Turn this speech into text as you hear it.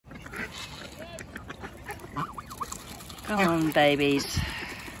Come on, babies.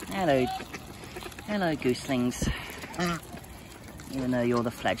 Hello. Hello, gooselings. Even though you're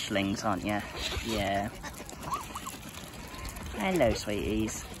the fledglings, aren't you? Yeah. Hello,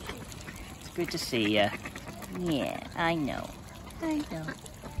 sweeties. It's good to see you. Yeah, I know. I know.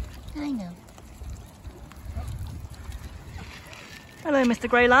 I know. Hello, Mr.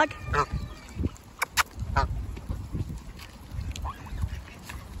 Greylag.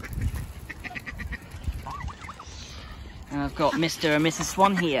 And I've got Mr. and Mrs.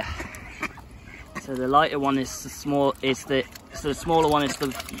 Swan here. So the lighter one is the smaller one is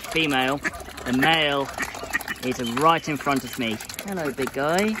the female. The male is right in front of me. Hello, big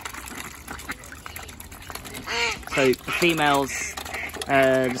guy. So the female's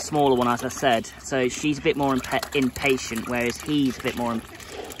the smaller one, as I said. So she's a bit more impatient, whereas he's a bit more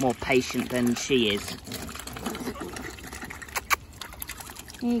patient than she is.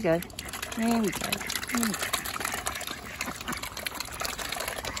 Here you go. There we go. There we go.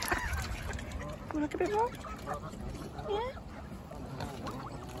 Like a bit more? Yeah?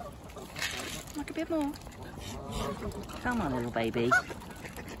 Like a bit more? Come on, little baby.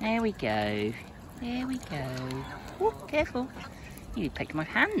 There we go. There we go. Oh, careful. You picked my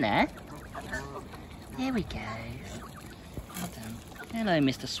hand there. There we go. Well done. Hello,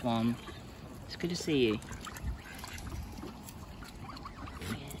 Mr. Swan. It's good to see you.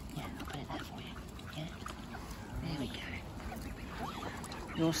 Yeah, I'll put it there for you. Yeah? There we go.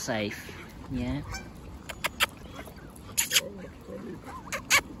 You're safe. Yeah.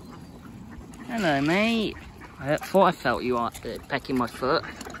 Hello, mate. I thought I felt you pecking my foot.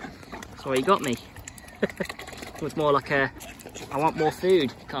 That's why you got me. It was more like a, I want more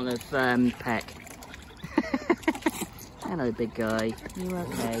food kind of peck. Hello, big guy. You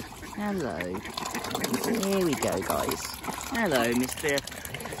okay? Hello. Here we go, guys. Hello, Mr.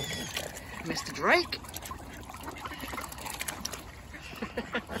 Drake.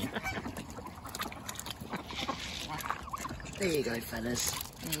 There you go, fellas.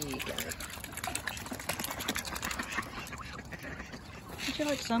 There you go. Would you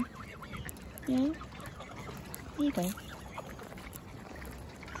like some? Yeah? Here you go.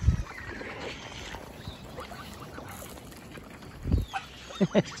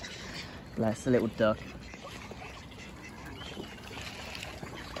 Bless the little duck.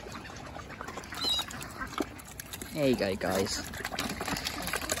 There you go, guys.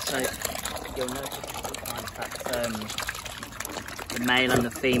 So, you'll notice that the male and the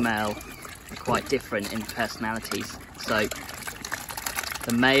female are quite different in personalities. So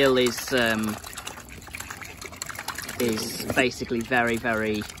the male is basically very,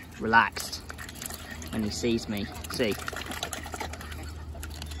 very relaxed when he sees me. See?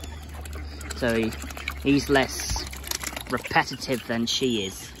 So he's less repetitive than she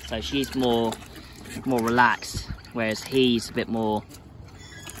is. So she's more relaxed, whereas he's a bit more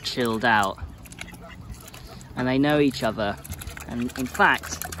chilled out. And they know each other. And in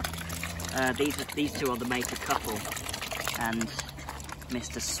fact, these two are the mated couple, and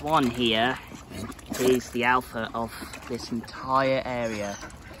Mr. Swan here is the alpha of this entire area.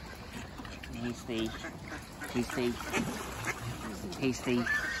 He's the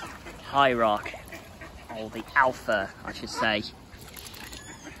hierarch, or the alpha, I should say.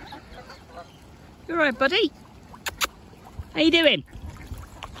 You alright, buddy? How you doing?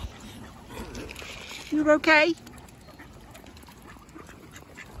 You okay?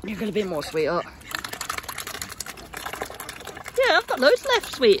 You're gonna be more, sweetheart. Yeah, I've got loads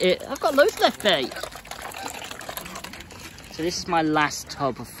left, sweetie. I've got loads left, mate. So this is my last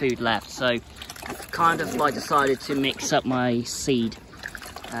tub of food left. So I've kind of like decided to mix up my seed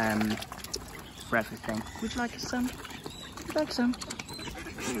for everything. Would you like some? Would you like some?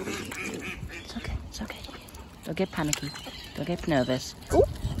 It's okay. It's okay. Don't get panicky. Don't get nervous. Oh,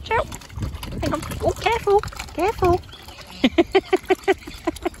 watch out! Hang on. Oh, careful! Careful!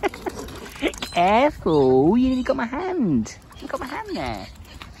 Careful! You nearly got my hand. You got my hand there.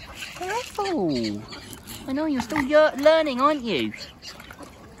 Careful! I know you're still learning, aren't you?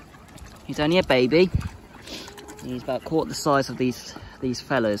 He's only a baby. He's about quarter the size of these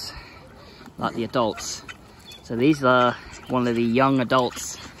fellas, like the adults. So these are one of the young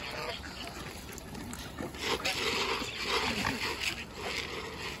adults.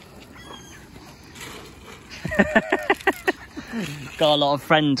 Got a lot of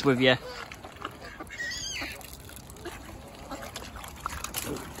friends with you.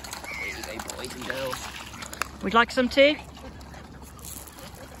 Here you go, boys and girls. Would you like some too?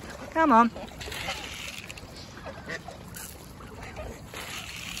 Come on.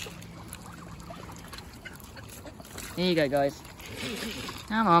 Here you go, guys.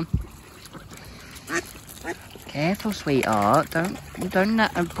 Come on. Careful, sweetheart. Don't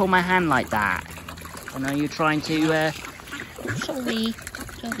pull my hand like that. I know you're trying to, Sorry,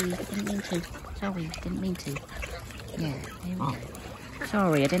 didn't mean to. Sorry, didn't mean to. Yeah, there we go.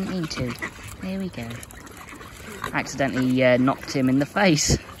 Sorry, I didn't mean to. There we go. Accidentally knocked him in the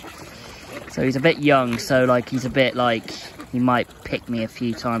face. So he's a bit young, so like he's a bit like, he might pick me a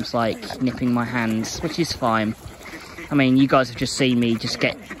few times, like nipping my hands, which is fine. I mean, you guys have just seen me just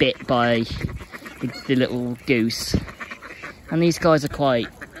get bit by the little goose. And these guys are quite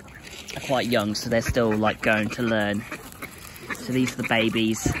young, so they're still like going to learn. So these are the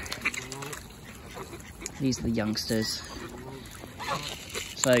babies. These are the youngsters.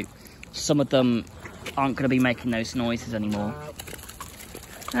 So some of them aren't going to be making those noises anymore.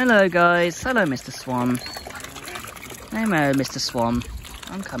 Hello guys, hello Mr. Swan. Hello Mr. Swan,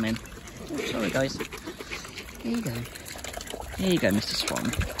 I'm coming. Oh, sorry guys. Here you go. Here you go Mr.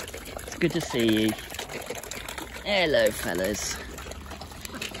 Swan. It's good to see you. Hello fellas.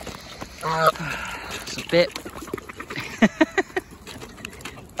 It's a bit...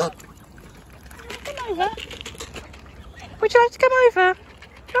 Come over. Would you like to come over?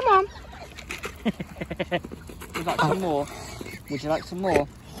 Come on. Would you like some more? Would you like some more?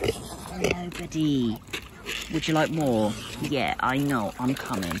 Hello, buddy. Would you like more? Yeah, I know. I'm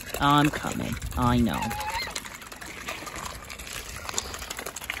coming. I'm coming. I know.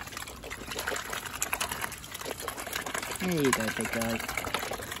 There you go, big guy.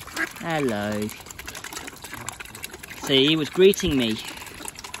 Hello. See, he was greeting me,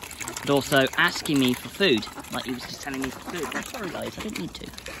 but also asking me for food. Like he was just telling me for food. I'm sorry, guys. I didn't need to.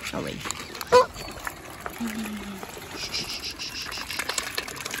 Sorry.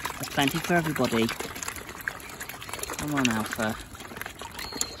 There's plenty for everybody. Come on, Alpha.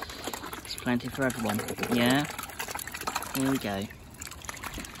 There's plenty for everyone. Yeah? Here we go.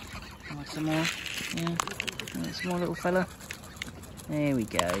 Want some more? Yeah? Want some more, little fella? There we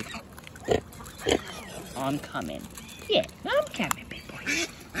go. I'm coming. Yeah, I'm coming, big boy.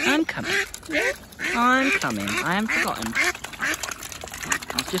 I'm coming. Yeah? I'm coming. I haven't forgotten.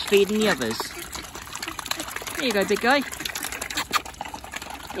 I was just feeding the others. Here you go, big guy.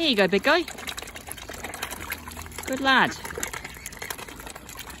 Here you go, big guy. Good lad.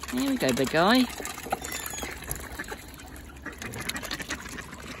 Here we go, big guy.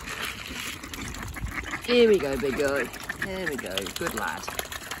 Here we go, big guy. There we go. Good lad.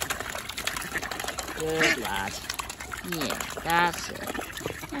 Good lad. Yeah, that's it.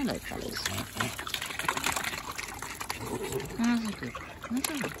 Hello, fellas. That's a good. That's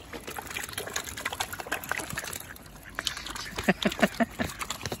all right.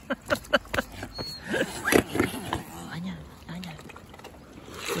 I know.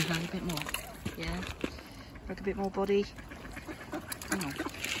 We've got a bit more. Yeah? Like a bit more body. Come on.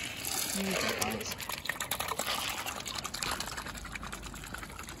 Here we go, guys.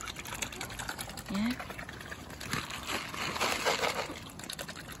 Yeah?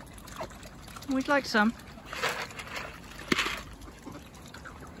 Would you like some?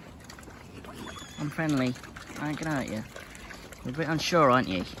 I'm friendly. I ain't gonna hurt you. You're a bit unsure, aren't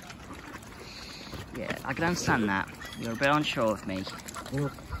you? Yeah, I can understand that. You're a bit unsure of me.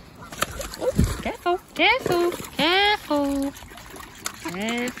 Oh, careful, careful, careful,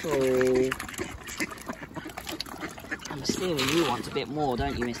 careful. I'm assuming you want a bit more,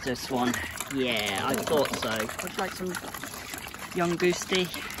 don't you, Mr. Swan? Yeah, I thought so. Would you like some young goosey?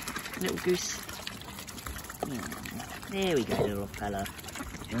 Little goose? Yeah. There we go, little fella.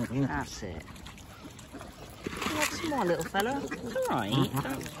 That's it. You want some more, little fella? It's alright.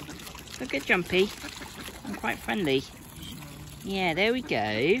 Don't get jumpy. I'm quite friendly. Yeah, there we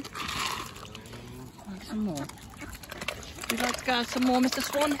go. Like some more. Would you like to go some more, Mr.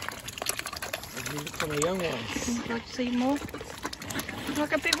 Swan? Some of the young ones. Would you like to see more? Would you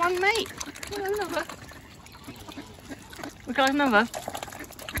like a big one, mate? Would you like another? Would you like another?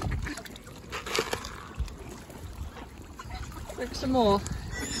 Look, some more.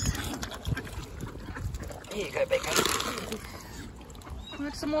 Here you go, big guy.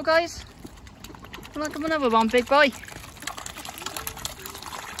 Like some more, guys? Would you like another one, big boy?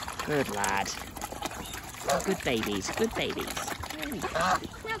 Good lad. Oh, good babies, good babies. There we go.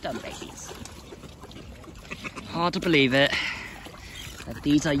 Well done, babies. Hard to believe it. But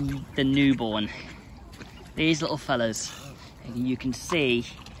these are the newborn. These little fellas. And you can see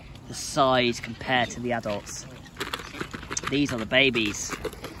the size compared to the adults. These are the babies.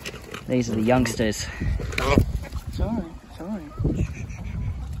 These are the youngsters. Sorry, sorry.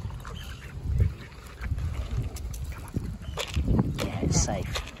 Yeah, it's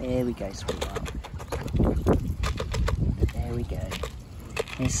safe. There we go, sweetheart. There we go.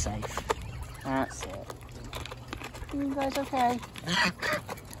 It's safe. That's it. You guys okay?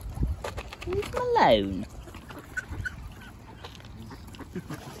 Leave him alone.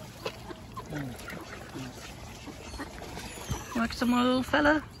 Like some more, little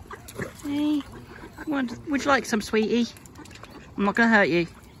fella? Hey, would you like some, sweetie? I'm not gonna hurt you.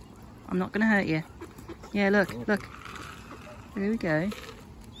 I'm not gonna hurt you. Yeah, look. There we go.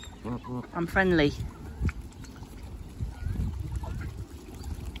 I'm friendly.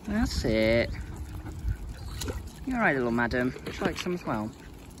 That's it. You're alright, little madam. Would you like some as well?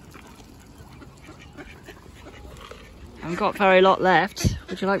 I haven't got very lot left.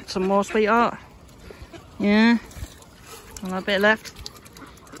 Would you like some more, sweetheart? Yeah? A bit left?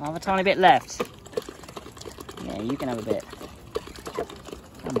 I have a tiny bit left. Yeah, you can have a bit.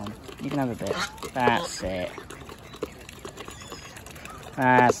 Come on, you can have a bit. That's it.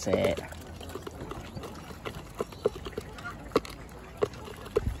 That's it.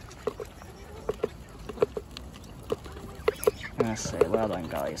 That's it. Well done,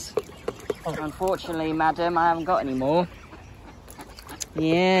 guys. Unfortunately, madam, I haven't got any more.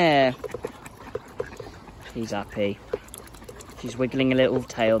 Yeah. She's happy. She's wiggling a little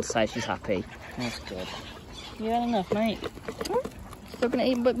tail to say she's happy. That's good. You had enough, mate? Still gonna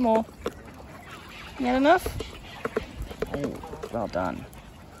eat a bit more. You had enough? Oh, well done.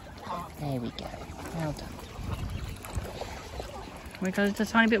 There we go. Well done. We got a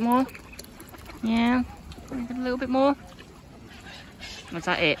tiny bit more? Yeah? We got a little bit more? Was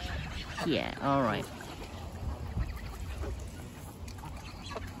that it? Yeah, alright.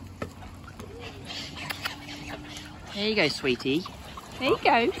 There you go, sweetie. There you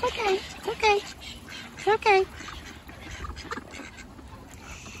go. It's okay. It's okay. It's okay.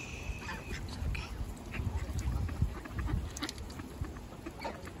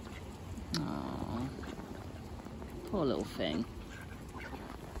 Aww. Poor little thing.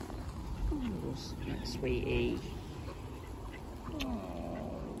 Oh, sweetie. Oh.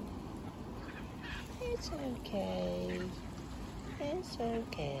 It's okay. It's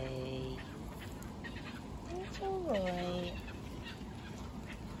okay. It's alright.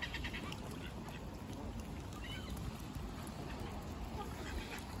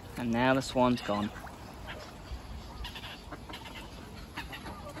 And now the swan's gone.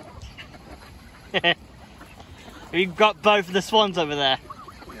 You've got both of the swans over there?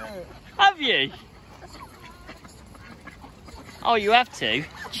 Yeah. Have you? Oh, you have to?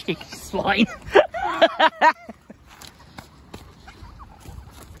 Jeez, swine.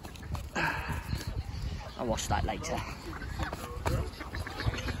 I'll watch that later.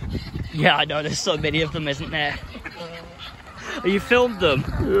 Yeah, I know, there's so many of them, isn't there? Oh, you filmed them?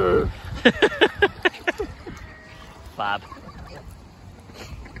 Yeah. Fab.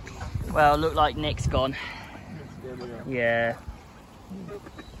 Well, look like Nick's gone. Yeah.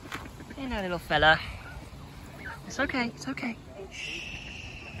 You know, little fella. It's okay, it's okay.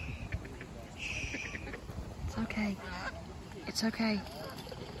 It's okay. It's okay.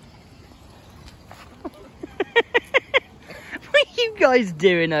 What are you guys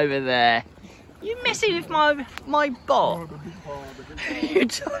doing over there? You messing with my bot? You're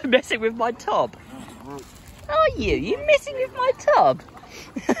messing with my tub? Are you? You messing with my tub?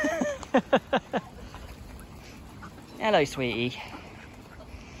 Hello, sweetie.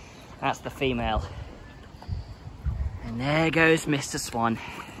 That's the female. And there goes Mr. Swan,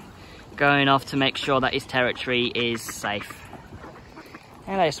 going off to make sure that his territory is safe.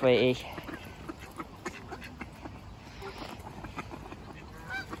 Hello, sweetie.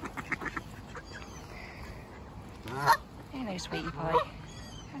 Hello, sweetie pie.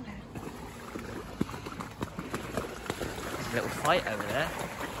 Hello. There's a little fight over there.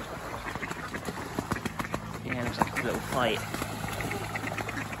 Yeah, looks like a little fight.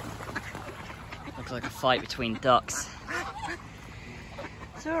 Looks like a fight between ducks.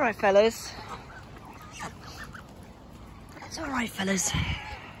 It's alright, fellas. It's alright, fellas.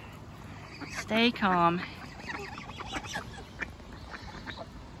 Stay calm.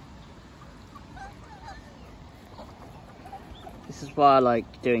 This is why I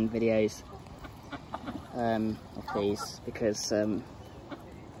like doing videos of these, because I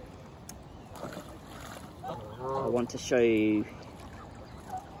want to show you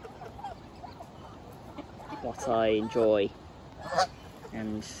what I enjoy,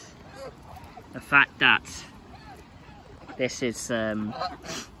 and the fact that this is a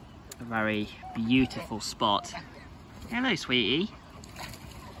very beautiful spot. Hello, sweetie.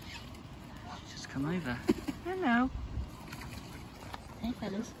 Just come over. Hello. Hey,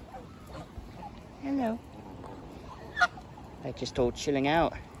 fellas. Hello. They're just all chilling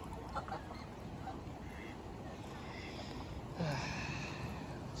out.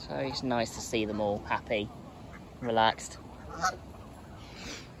 So it's nice to see them all happy. relaxed.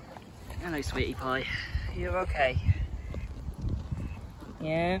 Hello, sweetie pie. You're okay?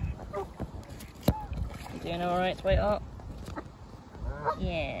 Yeah? You doing alright, sweetheart?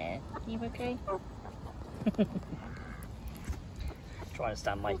 Yeah. You okay? Trying to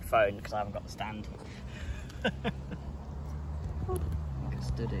stand my phone because I haven't got the stand. I think I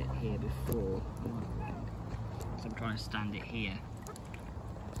stood it here before. So I'm trying to stand it here.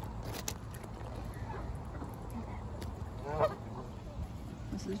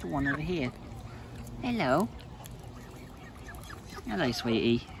 There's a little one over here. Hello. Hello,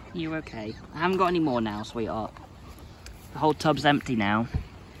 sweetie. You okay? I haven't got any more now, sweetheart. The whole tub's empty now.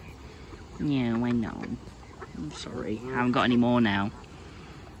 Yeah, I know. I'm sorry. I haven't got any more now.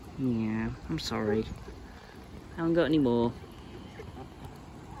 Yeah, I'm sorry. I haven't got any more.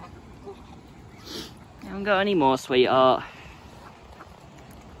 I haven't got any more, sweetheart.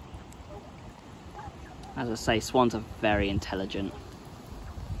 As I say, swans are very intelligent.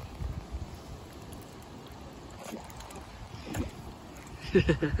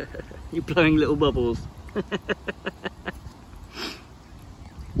 You're blowing little bubbles. I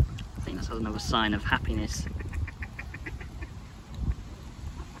think that's another sign of happiness.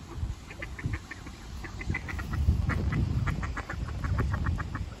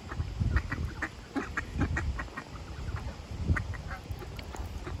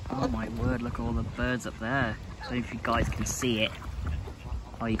 Oh my word, look at all the birds up there. So if you guys can see it.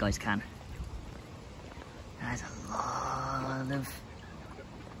 Oh, you guys can. There's a lot of...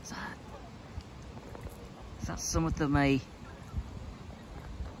 Is that some of them is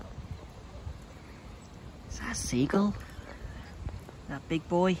that a seagull? That big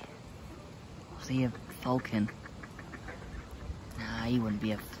boy? Or is he a falcon? Nah, he wouldn't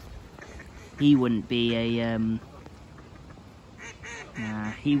be a... He wouldn't be a,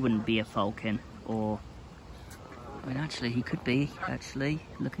 Nah, he wouldn't be a falcon, or... I mean, actually, he could be, actually,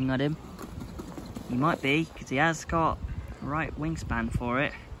 looking at him. He might be, because he has got the right wingspan for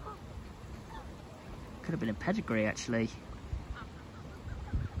it. Could have been a pedigree, actually.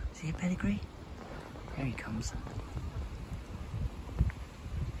 Is he a pedigree? There he comes.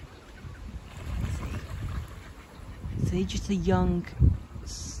 Is he just a young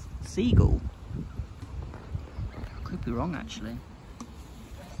seagull? Could be wrong, actually.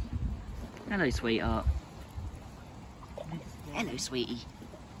 Hello, sweetheart. Hello, sweetie.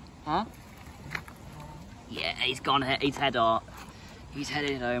 Huh? Yeah, he's gone. He's headed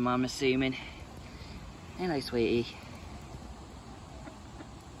home, I'm assuming. Hello, sweetie.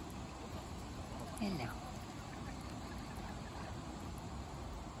 Hello.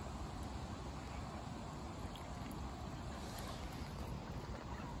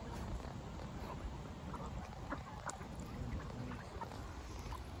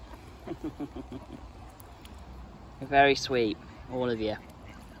 You're very sweet, all of you.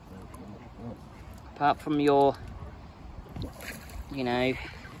 Apart from your, you know,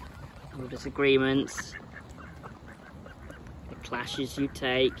 your disagreements, the clashes you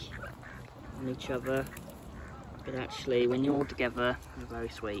take on each other, but actually when you're all together, you're very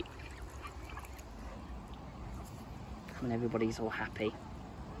sweet. When everybody's all happy.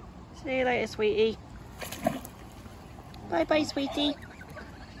 See you later, sweetie. Bye bye, sweetie.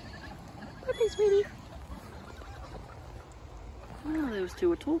 Bye bye, sweetie. Oh, those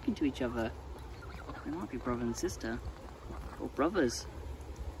two are talking to each other. They might be brother and sister. Or brothers.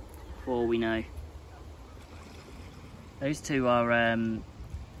 For all we know. Those two are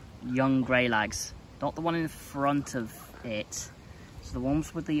young greylags. Not the one in front of it. So the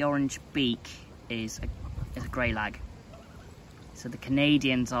ones with the orange beak is a greylag. So the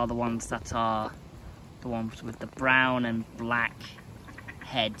Canadians are the ones that are the ones with the brown and black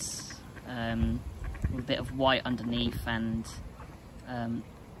heads. With a bit of white underneath and a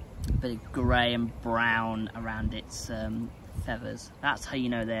bit of grey and brown around its feathers. That's how you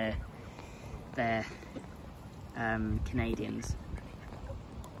know they're Canadians,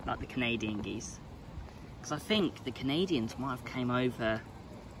 like the Canadian geese. Because I think the Canadians might have came over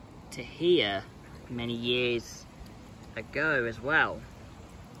to here many years ago as well.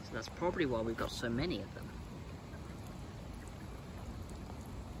 So that's probably why we've got so many of them.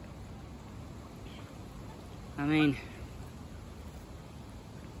 I mean,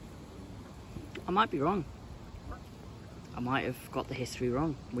 I might be wrong. I might have got the history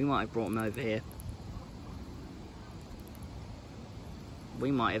wrong. We might have brought them over here.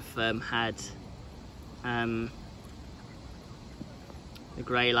 We might have had the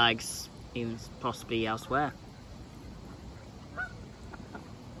greylags even possibly elsewhere. Oh,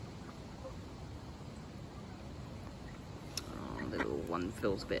 the little one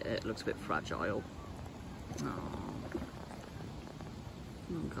feels a bit, it looks a bit fragile. That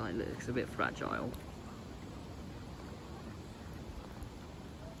guy looks a bit fragile.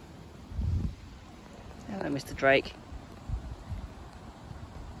 Hello, Mr. Drake.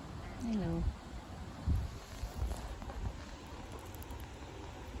 Hello.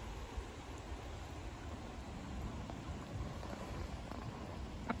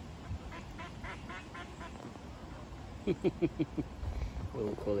 We're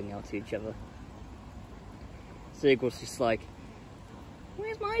all calling out to each other. Zig was just like,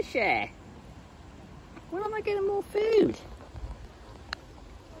 where's my share? When am I getting more food?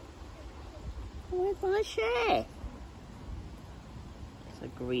 Where's my share? So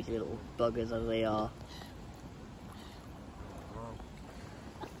greedy little buggers as they are.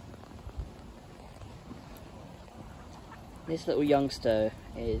 This little youngster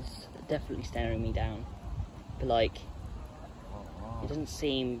is definitely staring me down, but like, he doesn't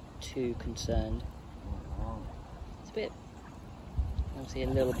seem too concerned. It's a bit, obviously a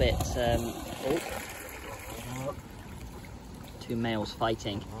little bit, two males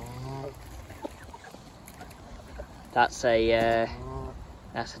fighting. That's a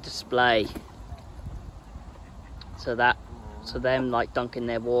display. So them like dunking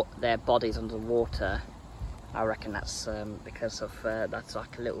their bodies under the water, I reckon that's because of that's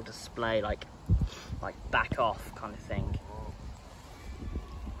like a little display, like back off kind of thing.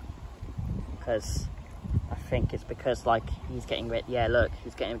 Because I think it's because like he's getting yeah, look,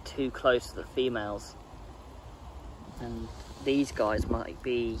 he's getting too close to the females, and these guys might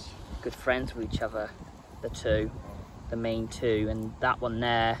be good friends with each other, the main two, and that one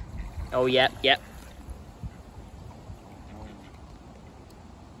there, oh yep.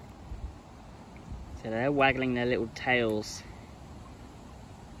 So they're waggling their little tails,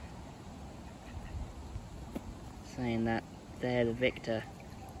 saying that they're the victor,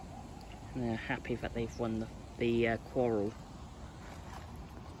 and they're happy that they've won the quarrel.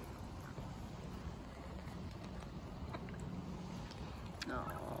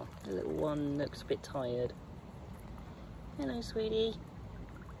 Oh, the little one looks a bit tired. Hello, sweetie.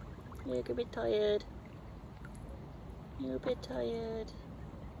 You look a bit tired. You're a bit tired.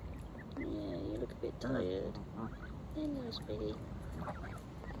 Yeah, you look a bit tired. Hello, sweetie.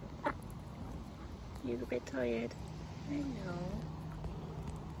 You look a bit tired. Hello.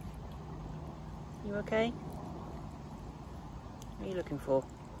 You okay? What are you looking for?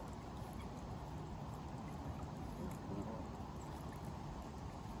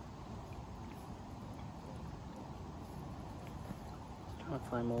 Trying to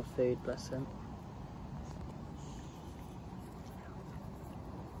find more food, bless him.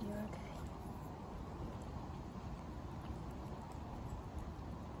 You okay?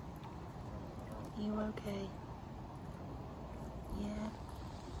 You okay? Yeah.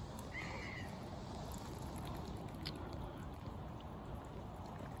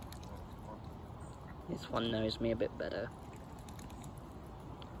 This one knows me a bit better.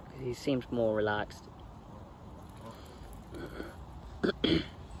 He seems more relaxed. You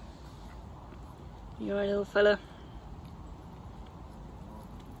alright, little fella?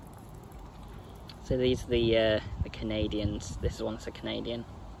 So these are the Canadians. This one's a Canadian.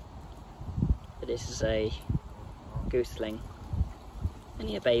 But this is a gooseling. And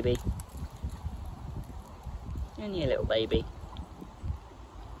you're a baby. And you're a little baby.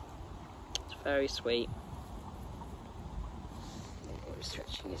 It's very sweet. Oh, he's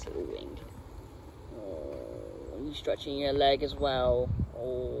stretching his little wing. Oh, are you stretching your leg as well?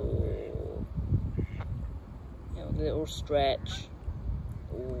 Oh, you know, a little stretch.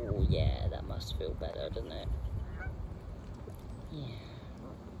 Oh yeah, that must feel better, doesn't it? Yeah.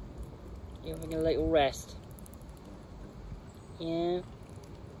 You're having a little rest. Yeah.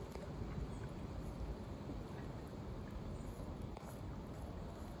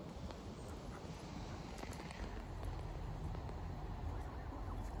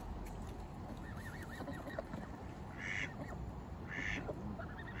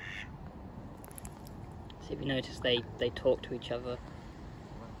 So if you notice, they talk to each other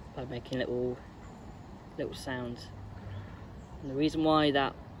by making little sounds. And the reason why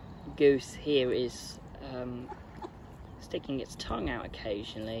that goose here is sticking its tongue out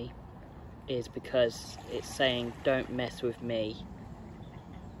occasionally is because it's saying, don't mess with me,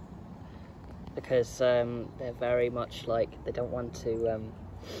 because they're very much like, they don't want to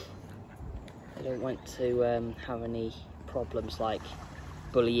have any problems like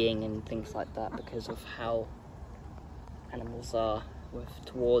bullying and things like that, because of how animals are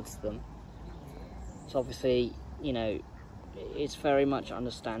towards them. So obviously, you know, it's very much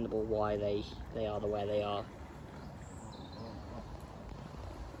understandable why they are the way they are.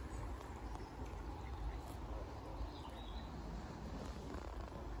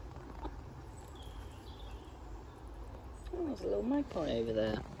 Oh, there's a little magpie over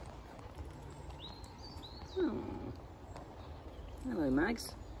there. Oh. Hello,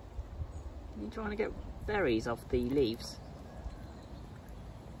 Mags. Are you trying to get berries off the leaves?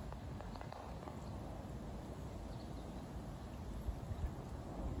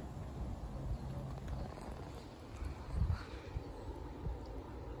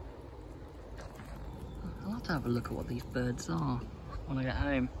 I'll have to have a look at what these birds are when I get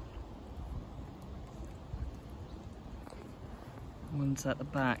home. One's at the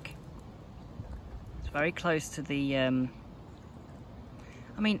back. It's very close to the, I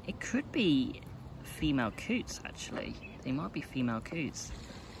mean, it could be female coots, actually. They might be female coots.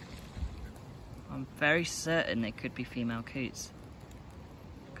 I'm very certain it could be female coots.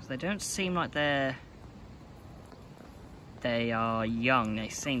 Because they don't seem like they are young. They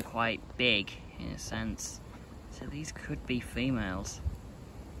seem quite big, in a sense. So these could be females,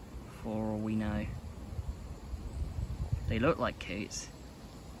 for all we know. They look like coots.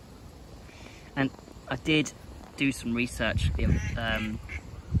 And I did do some research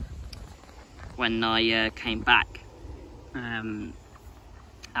when I came back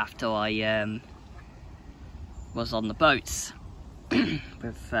after I was on the boats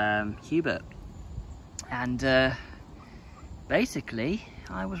with Hubert, and basically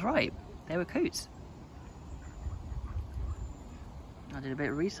I was right. They were coots. I did a bit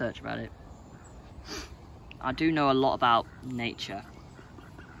of research about it. I do know a lot about nature,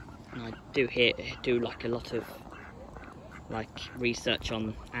 and I do like a lot of research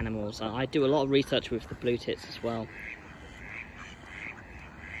on animals. I do a lot of research with the blue tits as well.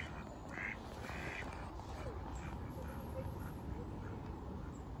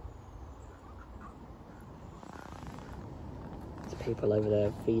 There's people over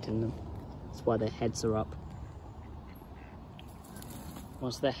there feeding them. That's why their heads are up.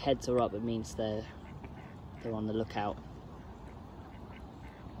 Once their heads are up, it means they're on the lookout.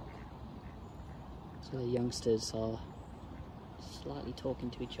 So the youngsters are slightly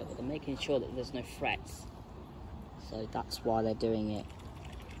talking to each other. They're making sure that there's no threats. So that's why they're doing it.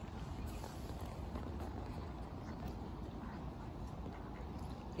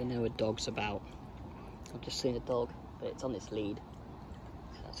 They know a dog's about. I've just seen a dog, but it's on its lead.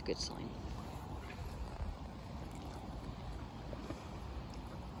 So that's a good sign.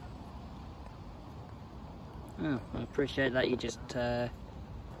 Oh, I appreciate that you just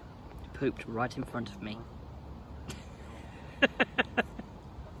pooped right in front of me.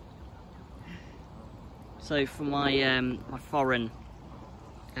 So for my my foreign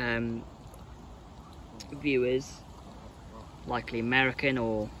viewers, likely American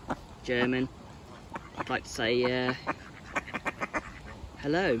or German, I'd like to say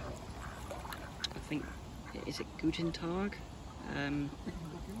hello. I think, is it Guten Tag?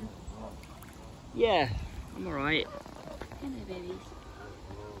 Yeah. I'm alright. Hello, babies.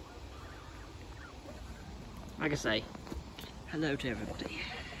 Like I say, hello to everybody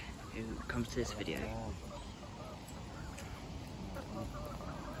who comes to this video.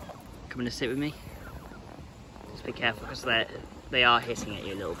 Coming to sit with me? Just be careful, because they are hissing at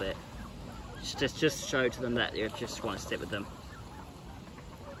you a little bit. Just show to them that you just want to sit with them.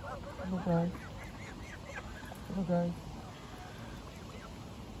 Hello, guys. Hello, guys.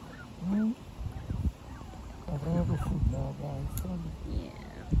 Food now, guys. Yeah,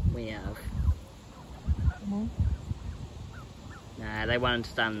 we have. Come on. Nah, they won't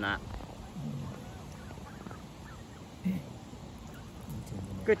understand that.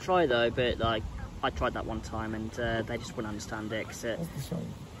 Good try though, but like I tried that one time and they just wouldn't understand it. Cause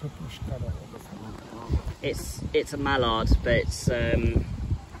it's a mallard, but it's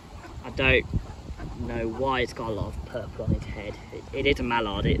I don't know why it's got a lot of purple on its head. It is a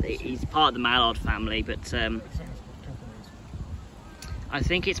mallard. He's part of the mallard family, but I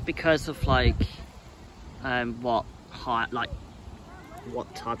think it's because of like what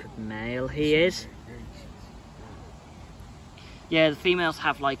type of male he is. Yeah, the females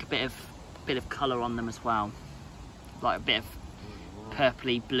have like a bit of colour on them as well, like a bit of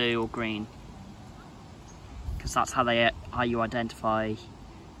purpley blue or green, because that's how you identify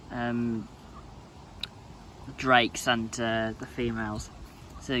drakes and the females.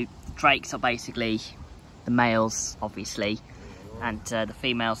 So the drakes are basically the males, obviously, and the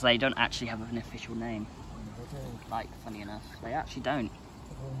females, they don't actually have an official name. Like, funny enough, they actually don't.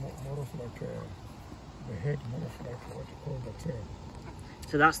 More of like the head, more of like what you call the tail.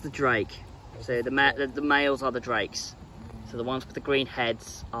 So that's the drake. So the males are the drakes. So the ones with the green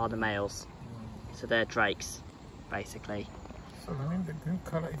heads are the males. So they're drakes, basically. So I mean the green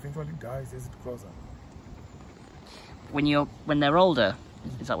color eventually dies as it grows up. When they're older,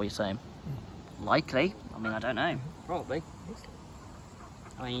 is that what you're saying? Likely. I mean, I don't know. Probably.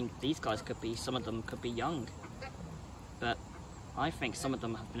 I mean, these guys could be, some of them could be young, but I think some of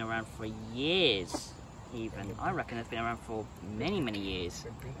them have been around for years, even. I reckon they've been around for many, many years.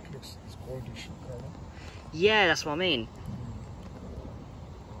 The beak looks goldish in color. Yeah, that's what I mean.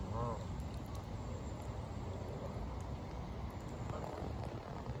 Wow.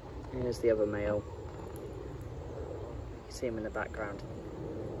 Here's the other male. You see him in the background.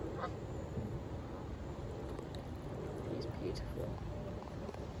 He's beautiful.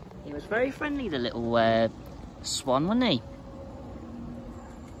 He was very friendly, the little swan, wasn't he?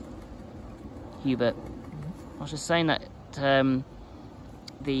 Hubert. I was just saying that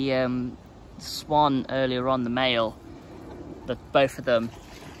the swan earlier on, the male, both of them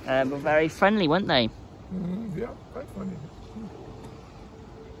were very friendly, weren't they? Yeah, quite funny.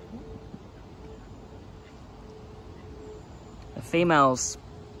 The female's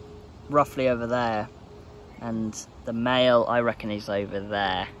roughly over there, and the male, I reckon, is over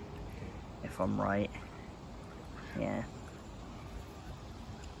there, if I'm right. Yeah.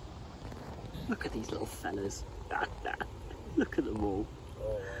 Look at these little fellas. Look at them all.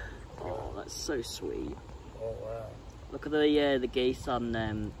 Oh, that's so sweet. Oh, wow. Look at the geese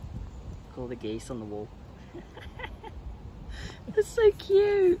on all the geese on the wall. They're so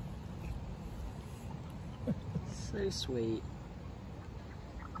cute. So sweet.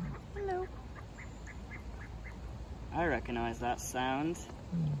 Hello. I recognise that sound.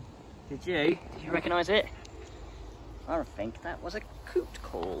 Did you? Did you recognise it? I think that was a coot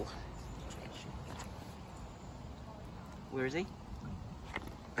call. Where is he?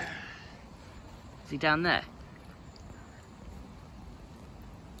 Is he down there?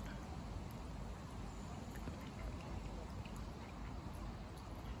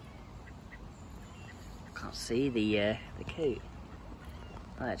 I can't see the coot.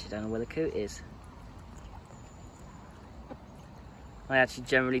 I actually don't know where the coot is. I actually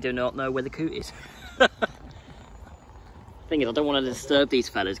generally do not know where the coot is. Thing is, I don't want to disturb these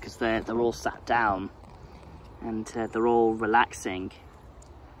fellas because they're all sat down and they're all relaxing,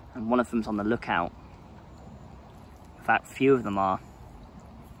 and one of them's on the lookout. In fact, a few of them are.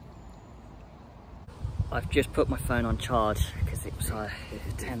 I've just put my phone on charge because it was 10%.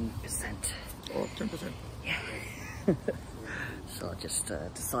 Oh, 10%. Yeah. So I just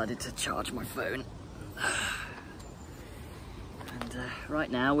decided to charge my phone. And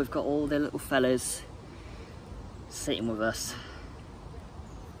right now we've got all the little fellas sitting with us,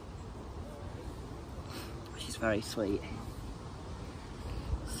 which is very sweet.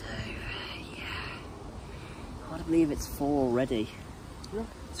 So yeah, I can't believe it's 4 already. Yeah.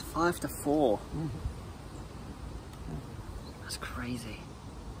 It's 5 to 4. That's crazy.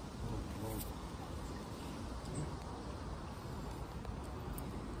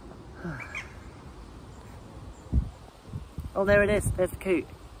 Oh, there it is. There's the coot.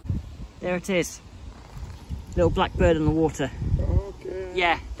 There it is. Little black bird in the water. Okay.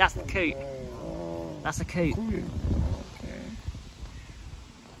 Yeah, that's the coot. Oh, That's a coot. cool. Okay.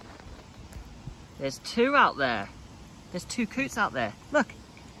 There's 2 out there. There's 2 coots out there. Look,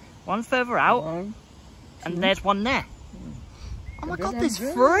 one further out, One, and two. there's one there. Oh my And God, that there's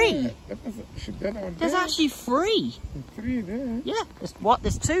one 3. there. That one There's there. actually 3. And 3 there. Yeah, there's what?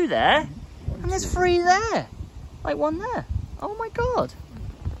 There's 2 there, and there's 3 there. Like one there. Oh my God.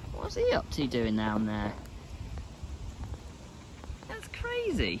 What's he up to doing down there? That's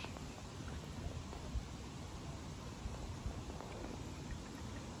crazy.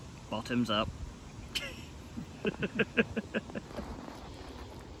 Bottoms up.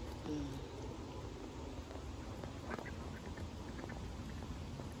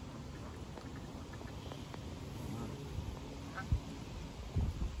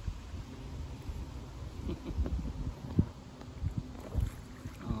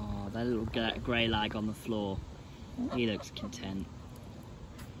 Oh, that little grey lag on the floor. He looks content.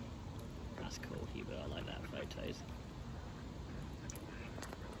 That's cool, Hubert. I like that photos.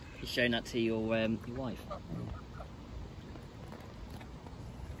 You showing that to your wife? Oh,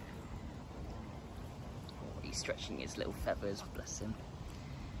 he's stretching his little feathers, bless him.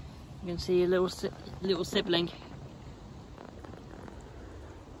 You can see your little sibling.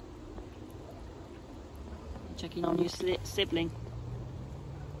 Checking on your sibling.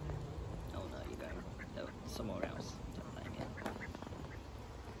 Oh no, you're going no, somewhere else. Don't blame you.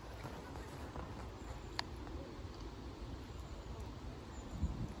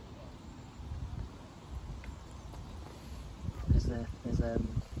 There's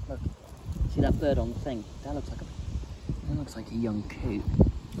look, see that bird on the thing? That looks like a young coot.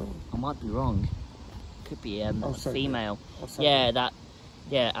 Oh. I might be wrong. Could be a female. Outside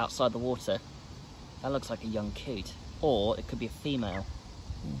Yeah, outside the water. That looks like a young coot. or it could be a female.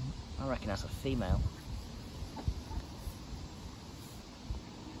 I reckon that's a female.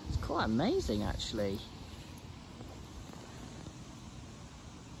 It's quite amazing, actually.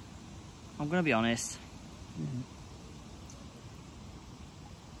 I'm gonna be honest.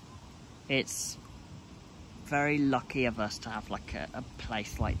 It's very lucky of us to have like a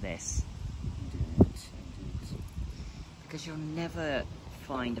place like this. Because you'll never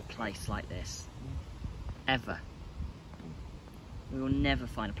find a place like this. Ever. We will never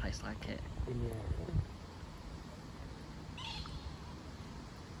find a place like it.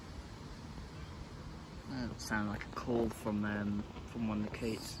 That'll sound like a call from one of the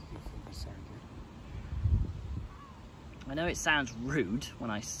coots. I know it sounds rude when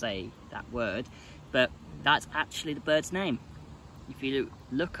I say that word, but that's actually the bird's name. If you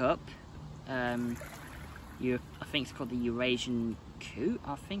look up, I think it's called the Eurasian coot,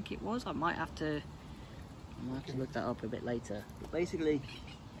 I think it was. I might have to look that up a bit later. But basically,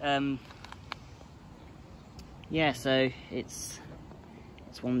 yeah, so it's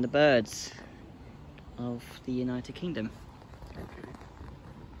one of the birds of the United Kingdom.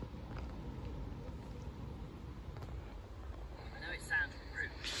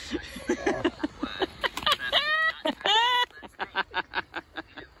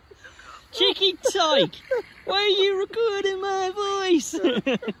 Cheeky tyke! Why are you recording my voice?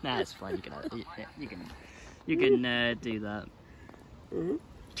 Nah, it's fine. You can do that.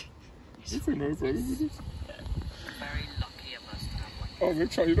 It's very lucky of us to have one. Oh,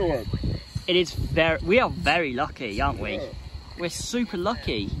 Mitchell, you know what? It is very. We are very lucky, aren't we? Yeah. We're super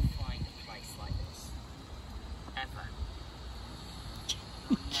lucky. Find a place like this ever.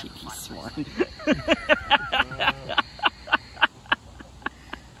 Cheeky swine.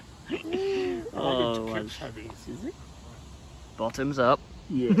 Bottoms up.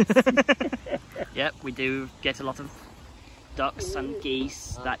 Yes. Yep, we do get a lot of ducks and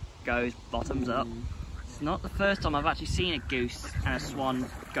geese that goes bottoms up. It's not the first time I've actually seen a goose and a swan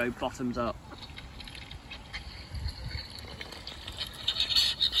go bottoms up.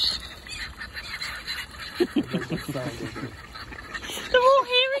 They're all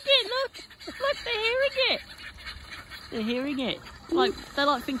hearing it, look! Look, they're hearing it! They're hearing it. They're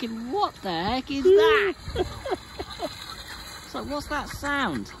like thinking, what the heck is that? It's like, what's that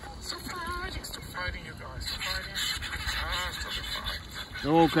sound? Still fighting, you guys.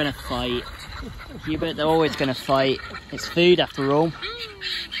 They're all gonna fight. Hubert, they're always gonna fight. It's food after all.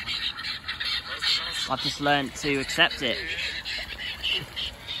 I've just learned to accept it.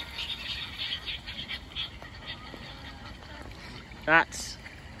 That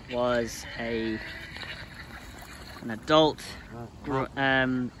was an adult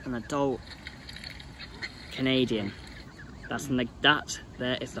Canadian. That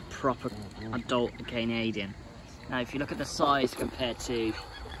there is the proper adult Canadian. Now, if you look at the size compared to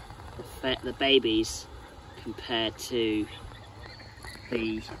the babies, compared to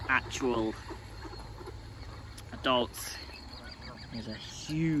the actual adults, there's a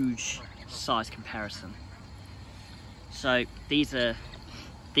huge size comparison. So these are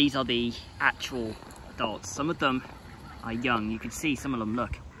the actual adults. Some of them are young. You can see some of them.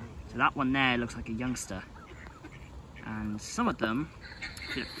 Look, so that one there looks like a youngster, and some of them,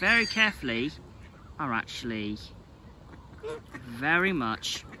 if you look very carefully, are actually very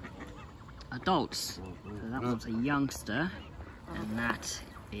much adults. So that one's a youngster, and that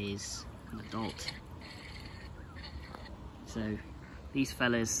is an adult. So these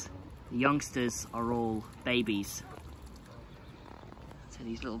fellas, the youngsters, are all babies. So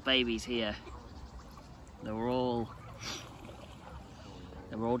these little babies here, they were all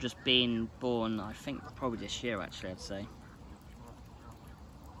just being born, I think probably this year actually, I'd say.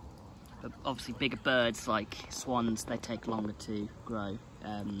 But obviously bigger birds like swans, they take longer to grow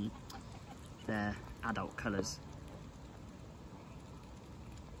their adult colours.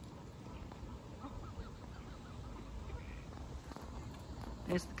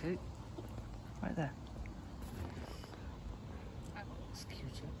 There's the coot, right there. That's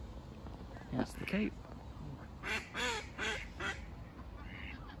cute. Yeah, that's the coot.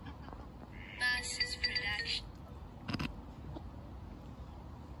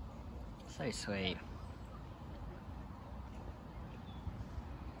 So sweet.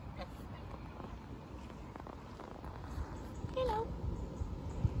 Hello.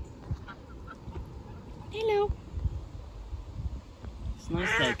 Hello. It's nice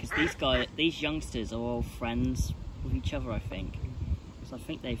though, because these youngsters are all friends with each other, I think. So I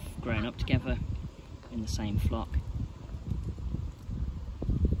think they've grown up together in the same flock.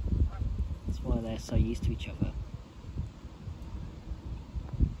 That's why they're so used to each other.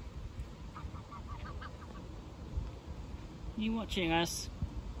 you watching us?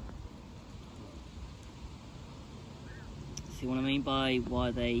 See what I mean by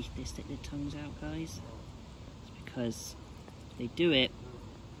why they stick their tongues out, guys? It's because they do it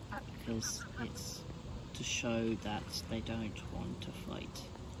because it's to show that they don't want to fight.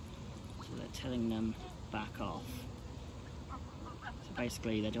 So they're telling them back off. So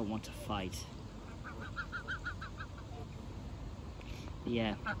basically they don't want to fight. But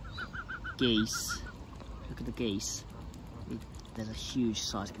yeah, geese. Look at the geese. There's a huge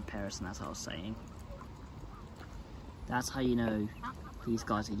size comparison, that's what I was saying. That's how you know these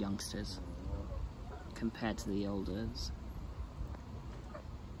guys are youngsters compared to the olders.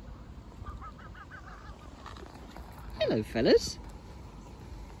 Hello, fellas.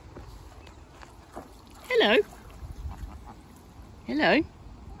 Hello. Hello.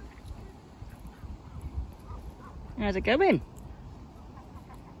 How's it going?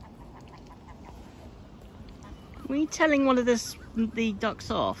 Were you telling one of the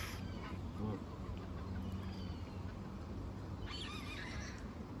ducks off?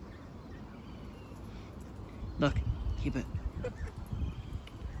 Look, Hubert. The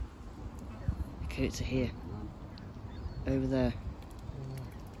coats are here. Over there.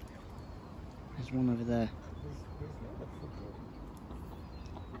 There's one over there.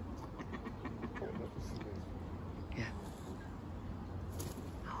 Yeah.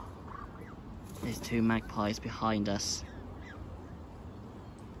 There's two magpies behind us.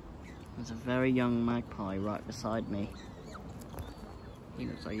 There's a very young magpie right beside me. He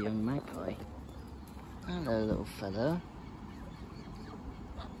looks like a young magpie. Hello, little fella.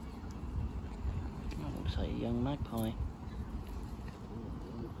 That looks like a young magpie.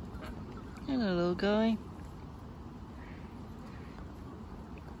 Hello, little guy.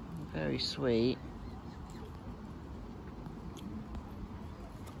 Very sweet.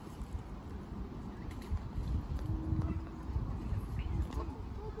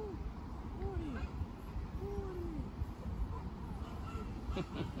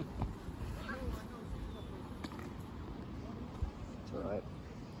 It's alright.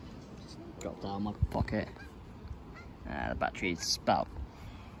 Just dropped out of my pocket. The battery's about,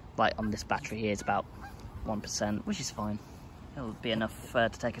 like on this battery here, it's about 1%, which is fine. It'll be enough to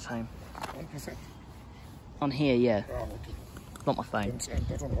take us home. 1%? On here, yeah. Oh, okay. Not my phone.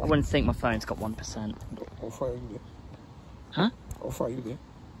 I wouldn't think my phone's got 1%. How far are you there? Huh? How far are you there?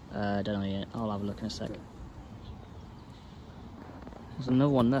 I don't know yet. I'll have a look in a sec. Okay. There's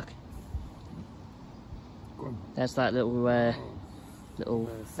another one, look. Go on. There's that little,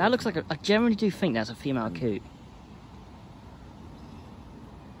 that looks like I generally do think that's a female coot.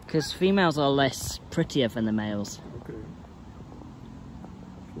 Because females are less prettier than the males. Okay.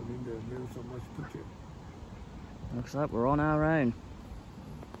 So then the males are much prettier. Looks like we're on our own.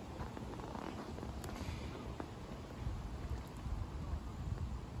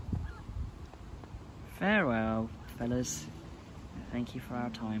 Farewell, fellas. Thank you for our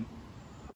time.